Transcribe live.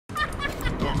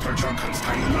Dr.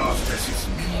 Junkenstein laughed as his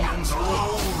minions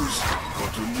arose. For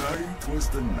tonight was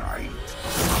the night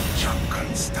of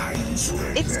Junkenstein's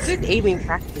revenge. It's good aiming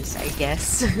practice, I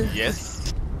guess.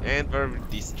 Yes, and very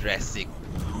distressing.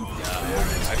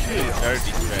 Yeah, actually it's very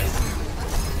distressing.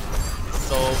 It's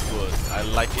so good. I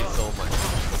like it so much.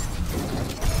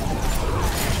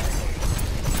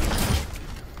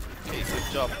 Okay, good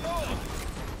job.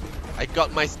 I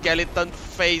got my skeleton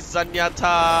face,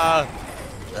 ZENYATTA!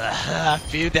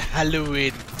 Feel the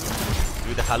Halloween.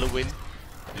 Feel the Halloween?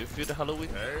 Do you feel the Halloween?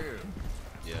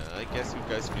 Yeah, I guess you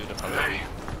guys feel the Halloween.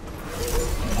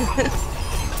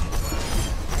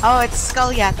 Oh, it's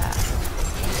ZENYATTA.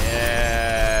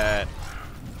 Yeah.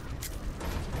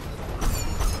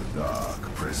 Dark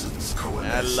presence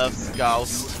coalesced. I love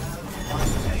scouts.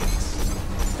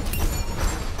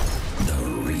 The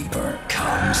Reaper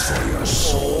comes for your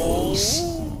souls.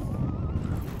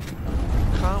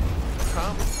 Come.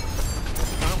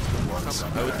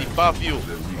 I will debuff you.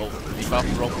 Oh, debuff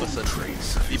wrong person.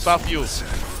 Debuff you.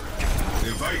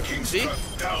 See?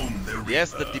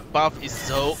 Yes, the debuff is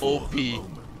so OP.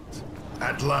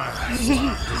 At last, the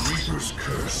Reaper's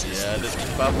curse is Yeah, the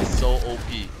debuff is so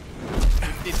OP.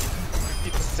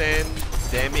 50%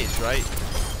 damage, right?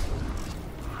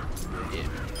 Yeah.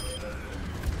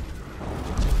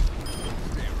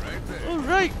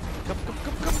 Alright! Come.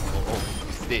 Oh,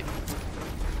 he's dead.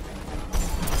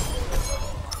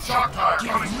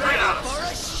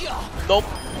 Nope.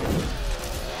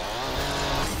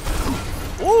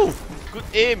 Ooh! Good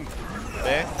aim!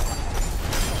 There.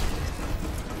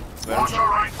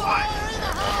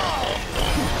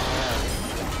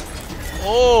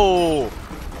 Oh!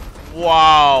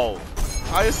 Wow!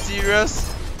 Are you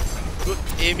serious? Good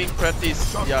aiming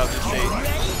practice, yeah, I would say.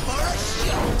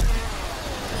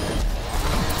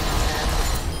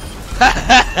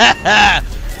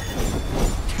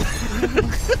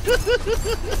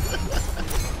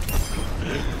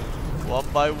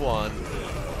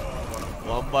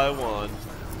 One by one.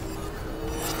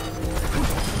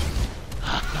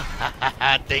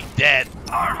 Take that.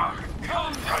 armor.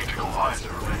 Tactical visor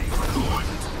ready for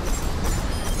deployment.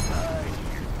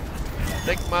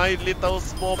 Take my little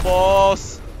small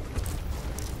boss.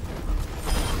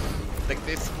 Take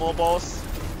this small boss.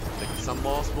 Take some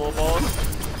more small boss.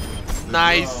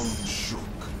 Nice.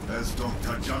 As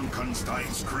Dr.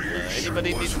 Junkenstein's creation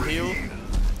Anybody was need heal? revealed.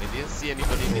 I didn't see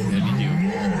anybody need any heal.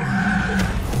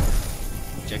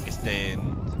 Junkenstein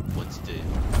wants to.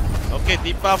 Okay,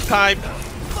 debuff time.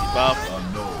 Debuff.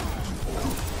 No.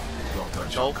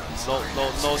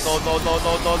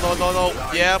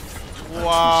 Yep.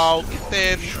 Wow.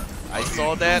 Then I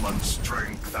saw that.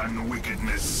 Strength and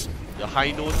wickedness. Your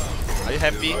high note. Are you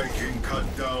happy? The Viking cut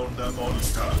down the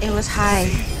monster. It was high.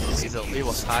 It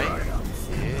was high. Yeah.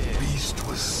 Beast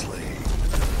was slain.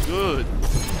 Good.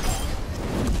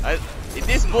 In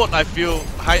this mode, I feel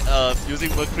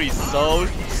using Mercury is so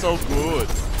good.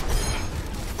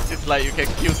 It's like you can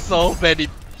kill so many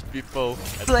people.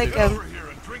 It's like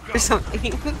or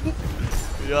something.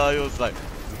 Yeah, it was like,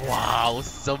 wow,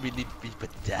 so many people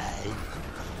died.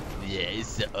 Yeah,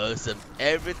 it's awesome.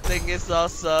 Everything is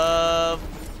awesome.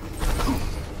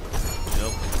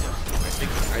 Nope.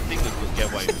 I think we could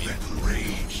get what you mean.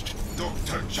 Raged.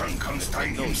 Dr.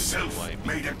 Junkenstein himself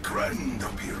made a grand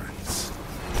appearance.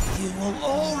 You will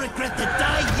all regret the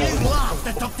day you laughed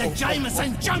at Dr.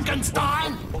 Jameson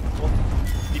Junkenstein!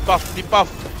 Debuff!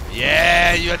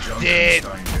 Yeah, you're dead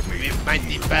with my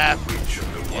debuff.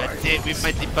 You're dead with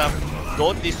my debuff.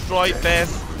 Don't destroy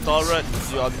Best turret.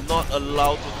 You are not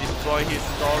allowed to destroy his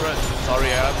turret.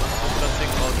 Sorry, I'm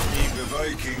focusing on him. The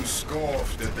Vikings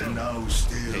scoffed at the now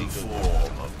still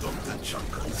form of Dr.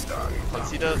 Junkenstein.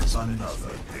 Consider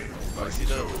Another dead by his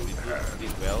we own hand.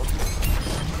 did well.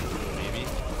 Maybe.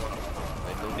 I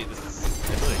don't need to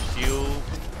heal.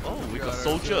 Oh, we got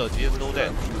soldier. Didn't know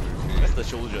that. That's the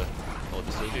soldier. Oh,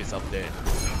 the soldier is up there.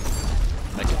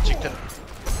 Like a chicken.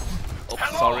 Oh,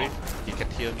 sorry. He can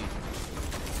hear me.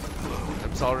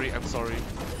 I'm sorry. The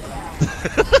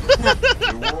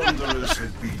Wanderers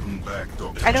had beaten back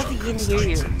Dr. I don't think he can hear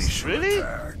you. Really?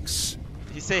 Attacks.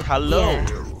 He say hello. Yeah.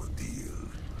 The ordeal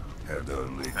had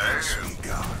only just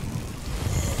begun.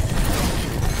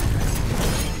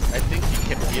 I think he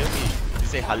can hear me. He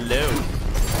say hello.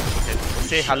 He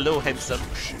say hello, handsome.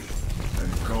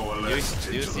 And coalesced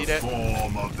Do you into see the that?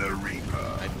 form of the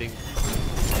Reaper. I think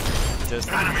just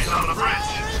Enemies on the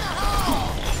bridge!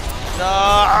 no.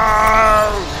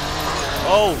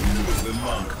 Oh, The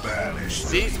monk banished.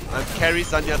 see, I'm carry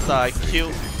ZENYATTA. I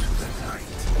killed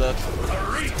the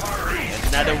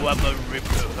another one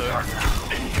Reaper.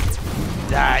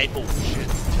 Die. Oh shit.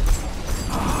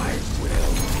 I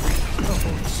will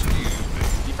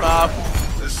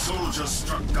soldier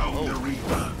struck down the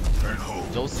Reaper and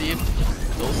hold. Josie?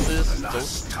 Josie? Is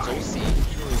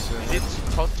it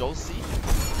called Josie?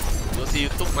 Josie, you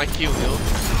took my kill, yo.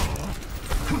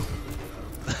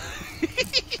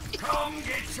 Come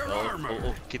get your armor.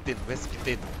 Oh, Kitten, where's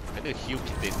Kitten? I need to heal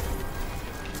Kitten.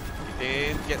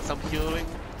 Kitten, get some healing.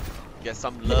 Get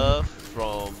some love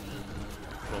from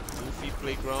Goofy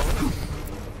Playground.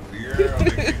 Yeah,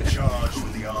 making charge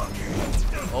with the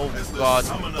arcade. Oh As the god,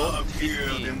 summoner don't hit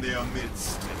appeared me. in their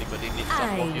midst. Anybody need some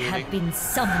more I healing? have been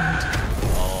summoned.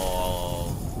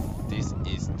 Oh, this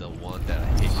is the one that I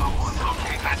hate.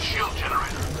 Locate that shield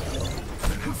generator.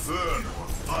 An inferno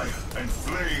of fire and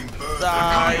flame burst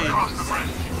Die. across the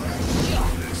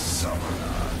bridge. This summoner.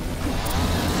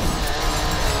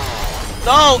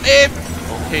 No, aim!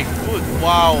 Okay, good.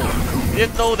 Wow.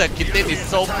 Didn't know that Kitten is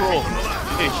so pro.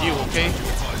 You can heal, okay?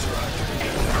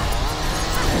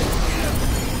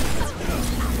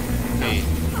 Okay,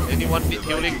 anyone need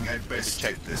healing? Viking had Let me best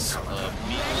check. this summoner.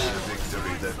 Me. A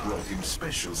victory that brought him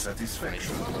special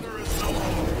satisfaction.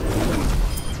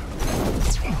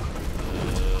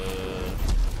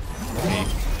 Okay,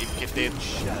 if Kitten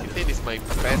is my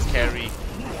best carry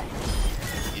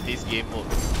in this game mode.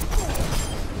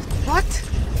 What?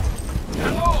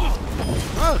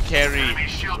 Oh, carry,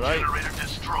 right?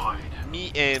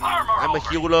 Me and I'm a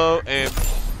healer and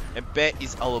Bat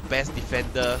is our best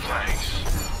defender.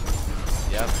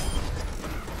 Yep.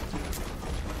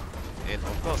 And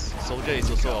of course, Soldier is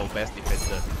also our best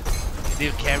defender.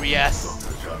 Still carry us.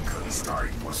 The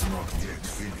Junkenstein was not yet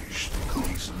finished.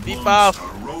 These Debuff.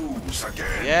 monster rose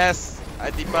again. Yes,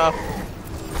 I debuff.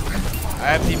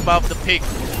 I have debuffed the pig.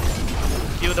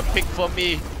 Kill the pig for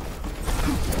me.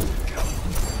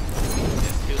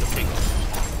 Yes, kill the pig.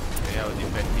 Okay, I will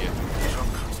defend here.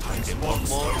 Okay, one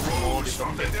more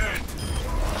little pig.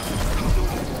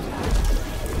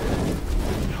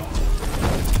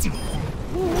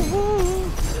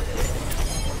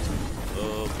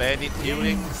 Bandit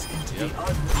healing. Yep.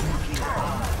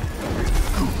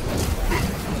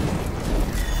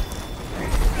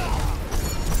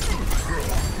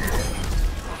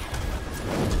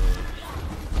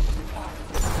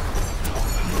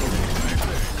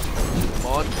 Come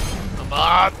on. Come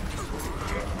on.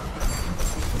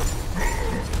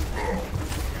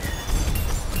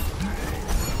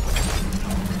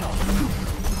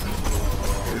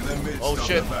 In the midst Oh of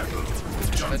shit. the battle,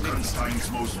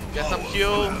 Junkenstein's most Get some powerful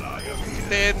heal. ally appeared.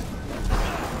 Then.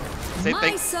 Say My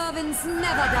thanks. servants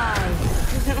never die.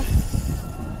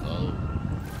 Oh.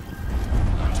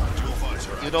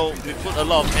 You know, we put a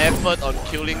lot of effort on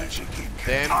killing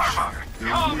them. You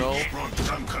know,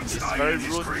 it's very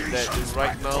rude that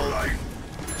right now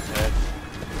that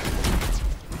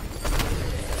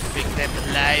pick them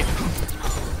alive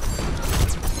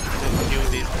to kill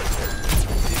this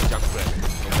Junkrat.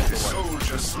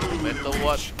 No matter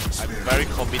what, I'm very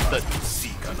committed to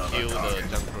kill the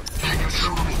Junkrat.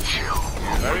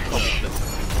 Very committed.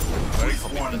 Very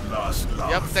committed.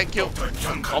 Yep, thank you.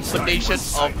 Combination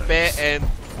of Bear and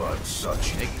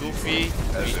Goofy,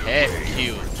 we have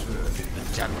killed the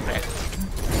Junkrat.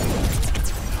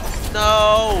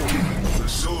 No! The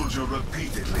soldier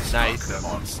repeatedly Nice. struck the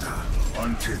monster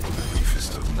until the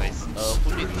briefest of Nice.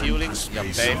 Who need healing? Yeah,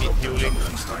 Bear need healing.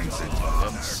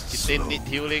 Kitten need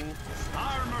healing.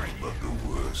 But the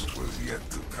worst was yet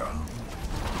to come.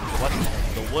 What?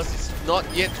 The worst is not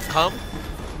yet to come?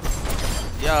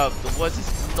 Yeah, the worst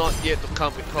is not yet to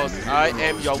come because I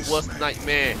am your worst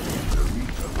nightmare. The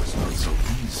Reaper was not so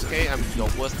easy. Okay, I'm your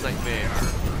worst nightmare.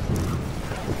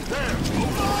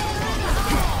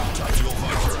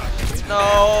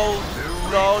 No!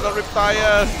 No, the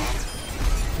Riptire!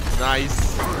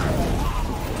 Nice.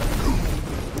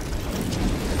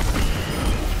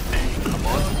 Come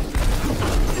on.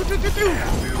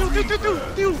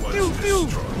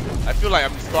 I feel like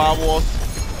I'm Star Wars.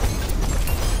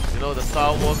 You know the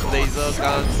Star Wars laser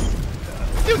guns.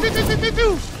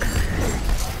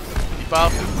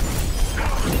 Debuff.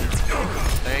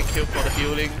 Thank you for the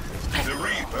healing. The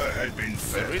Reaper had been I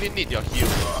fed. really need your heal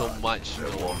so much, The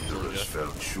wanderers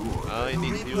soldier. felt sure. I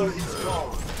need you.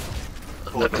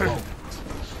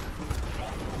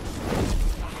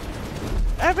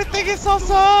 Everything is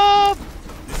awesome!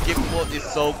 This game mode is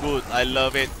so good. I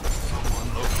love it.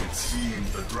 It seemed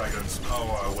the dragon's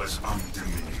power was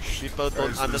undiminished. People don't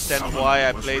As the understand summoner why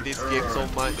I was play this game so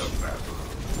returned much. to the battle.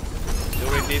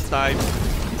 During this time,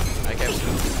 I can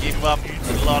give up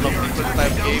a lot of different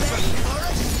type of games.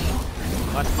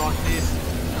 But not this.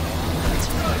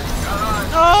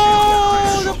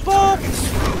 No! The bomb!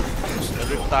 The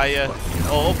Riptire.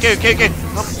 Oh, okay.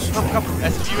 Come.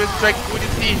 Experience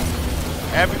tranquility.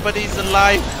 Everybody is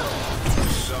alive.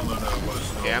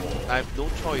 Okay, I have no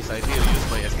choice. I need to use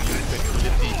my experience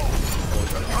flexibility for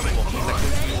 40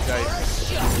 seconds, you guys.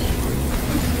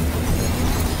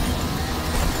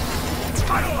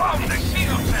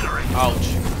 Ouch.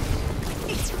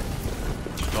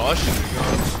 Gosh.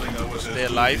 Stay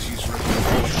alive.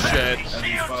 Oh shit.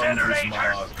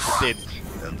 Dead.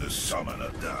 And the summoner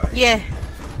died. Yeah.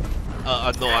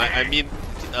 No, I mean,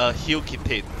 heal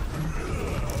Kintate.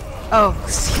 Oh.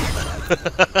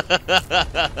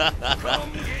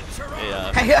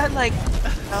 Yeah. I got like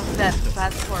off that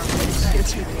platform.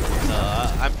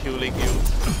 I'm healing you.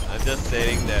 I'm just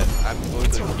saying that I'm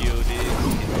going to heal this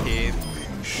Kintate.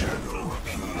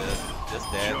 Just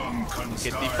that.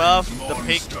 Okay, debuff the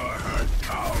pig.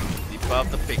 Debuff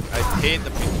the pig. I hate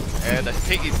the pig. And the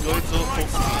pig is going to hook me.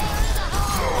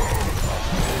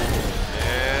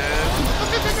 And...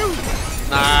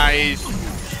 Nice!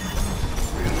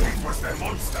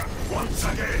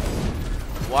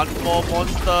 One more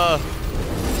monster!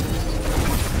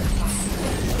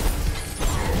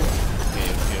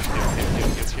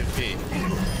 Okay.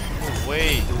 Oh,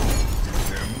 wait.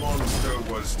 The monster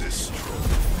was destroyed.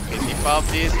 Okay, debuff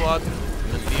this one.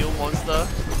 The new monster.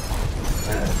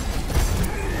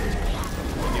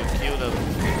 You kill the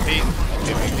pig.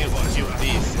 Okay, we need to kill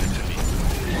this actually.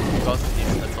 Because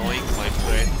it's annoying my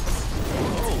friend.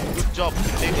 Oh, good job.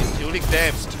 Kintate is killing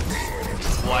them.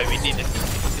 That's why we need a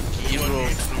hero.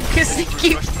 Because he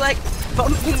keeps like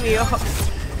bumping me off.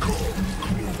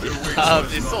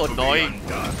 It's so annoying.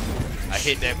 I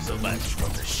hate them so much.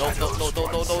 No.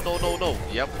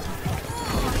 Yep.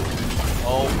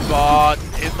 Oh god,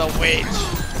 it's the witch.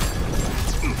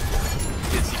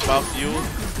 Did he buff you?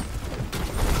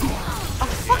 Oh,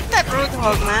 fuck that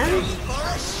roadhog, man.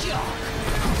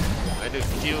 I need to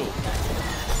kill.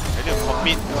 I need to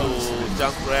commit to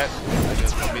Junkrat.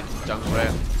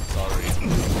 Sorry.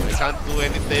 I can't do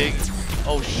anything.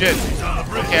 Oh shit.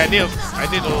 Okay, I need to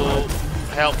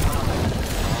help. I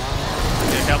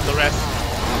need to help the rest.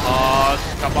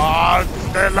 Come on,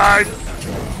 stay alive.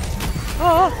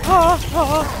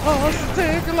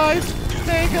 Stay alive.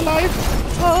 Stay alive.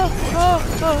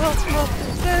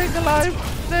 Stay alive.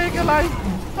 Stay alive.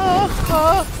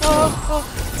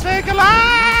 Stay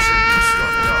alive.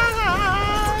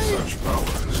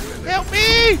 Help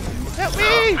me! Help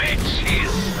me!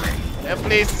 Yeah,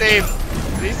 please save.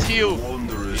 Please heal.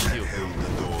 Please heal.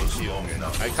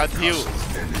 I can't heal.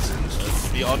 To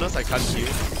be honest, I can't heal.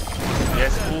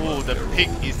 Yes, ooh, the pig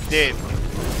is dead.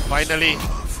 Finally.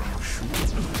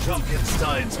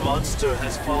 Frankenstein's monster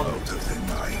has fallen.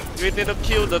 We need to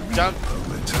kill the junk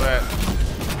rat.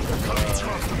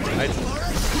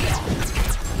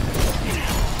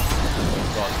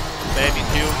 God, damn it,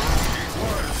 you.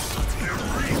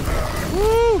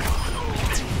 Woo!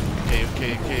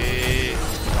 Okay.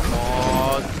 Come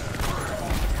on.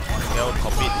 They'll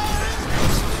commit.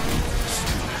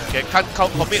 Okay, can't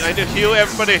commit. I need to heal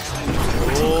everybody.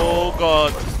 Oh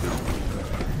god.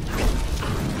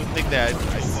 Good thing that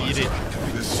I see it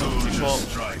before.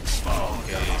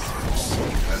 Okay.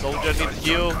 Soldier need to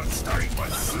heal.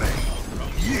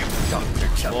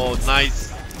 Oh, nice.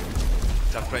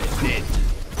 Junkrat is dead.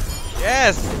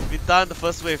 Yes! We done the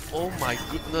first wave. Oh my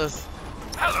goodness.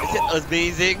 Is it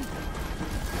amazing? Is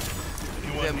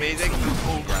it amazing?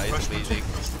 Yeah, it's amazing.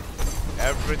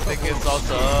 Everything is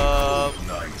awesome.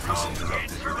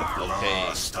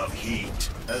 Okay.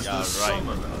 Yeah, right.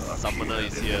 Summoner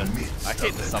is here. I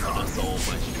hate the summoner so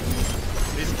much.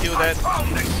 Please kill that.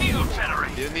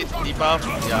 Do you need debuff?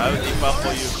 Yeah, I will debuff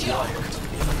for you.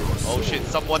 Oh shit,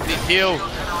 someone need heal.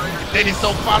 That is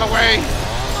so far away.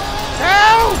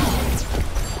 Help!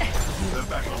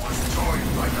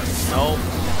 No.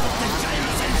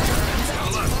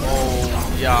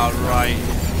 Oh, yeah, right.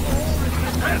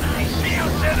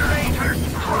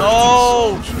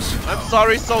 No! I'm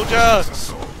sorry, soldier.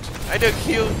 I didn't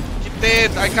heal. He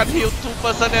did. I can't heal 2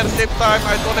 person at the same time.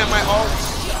 I don't have my ult.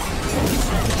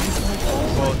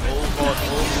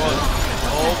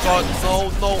 Oh god,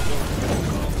 no.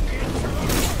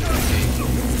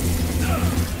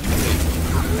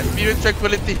 Experience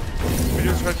tranquility.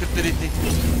 Experience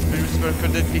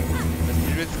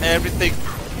everything.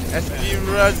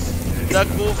 Experience the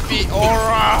goofy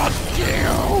aura.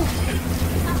 Kill.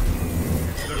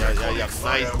 Yeah.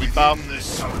 Nice.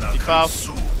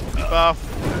 Debuff.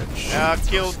 Yeah,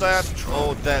 kill that.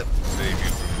 Oh, that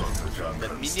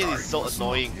minion is so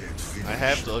annoying. I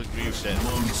have to agree with that.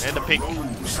 And the pig.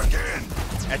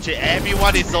 Actually,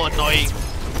 everyone is so annoying.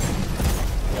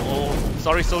 Oh,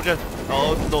 sorry, soldier.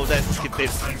 Oh no, that's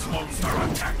Kintate. I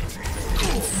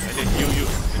need heal you.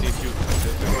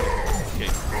 Okay,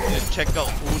 then check out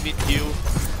who need heal.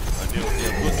 Still be a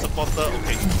good supporter.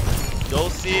 Okay.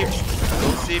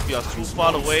 Joseph, you are too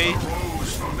far away.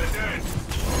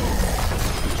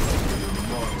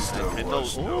 I know.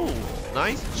 Oh,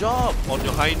 nice job on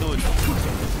your high noon.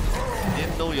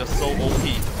 Didn't know you're so OP.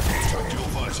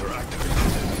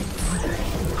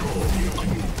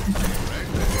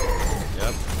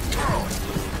 Yep.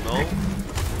 No.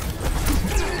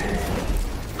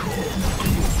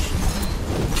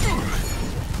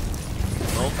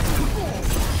 Nope.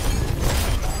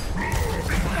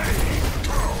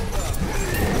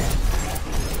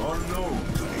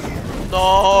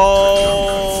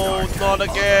 No, not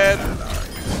again.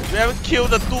 We haven't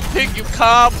killed the 2 pig, you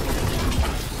come.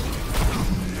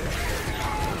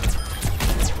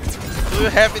 Do you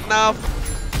have enough?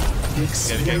 Okay.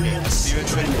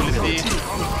 Serious tranquility.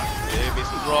 Okay, be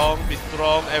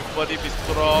strong, everybody be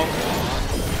strong.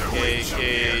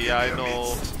 Okay, yeah, I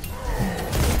know.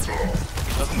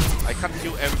 I can't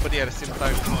kill everybody at the same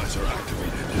time.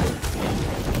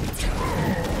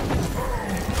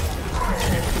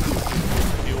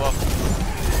 You up.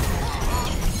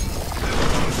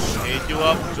 Hey, you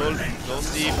up,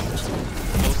 Josie.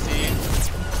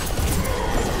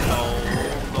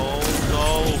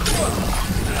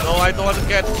 No, I don't want to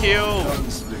get killed. I'm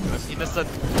innocent.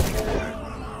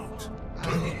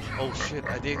 Oh shit,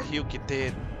 I didn't heal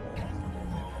Kitten.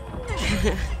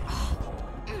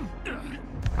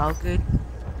 All good.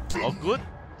 All good?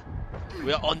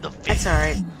 We are on the 5th. That's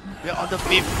alright. We are on the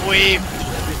 5th wave.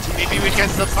 Maybe we can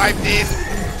survive this.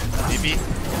 Maybe.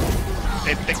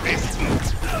 Let's take this.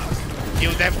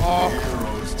 Kill them all.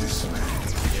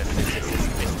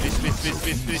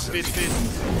 Please.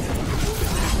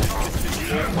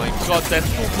 Oh my god, that's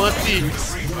too mercy.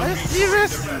 Are you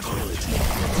serious?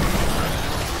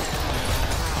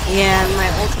 Yeah, my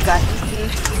ult got eaten.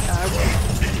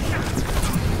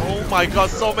 Oh my god,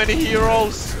 so many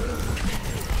heroes.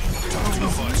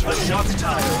 A shot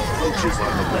tire approaches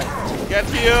on the left. Get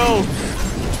healed.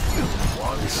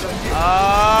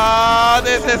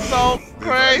 This is so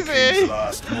crazy. His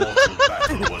last mortal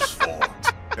battle was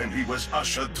fought, and he was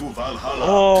ushered to Valhalla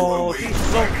to await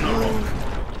Ragnarok.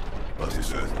 But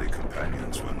his earthly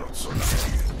companions were not so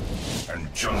lucky, and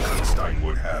Junkenstein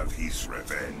would have his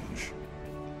revenge.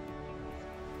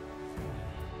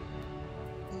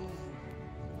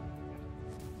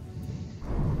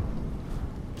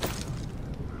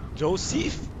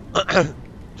 Joseph?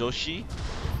 Joshi?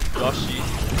 I've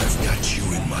got you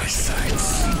in my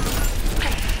sights.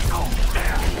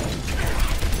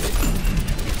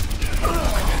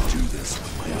 I can do this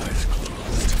with my eyes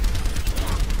closed.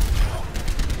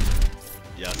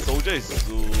 Yeah, soldier is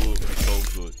so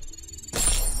good.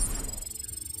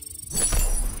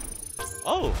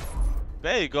 Oh!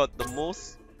 There you got the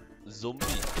most zombie.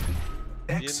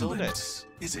 Didn't know that. Excellence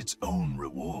is its own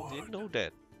reward. Didn't know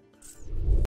that.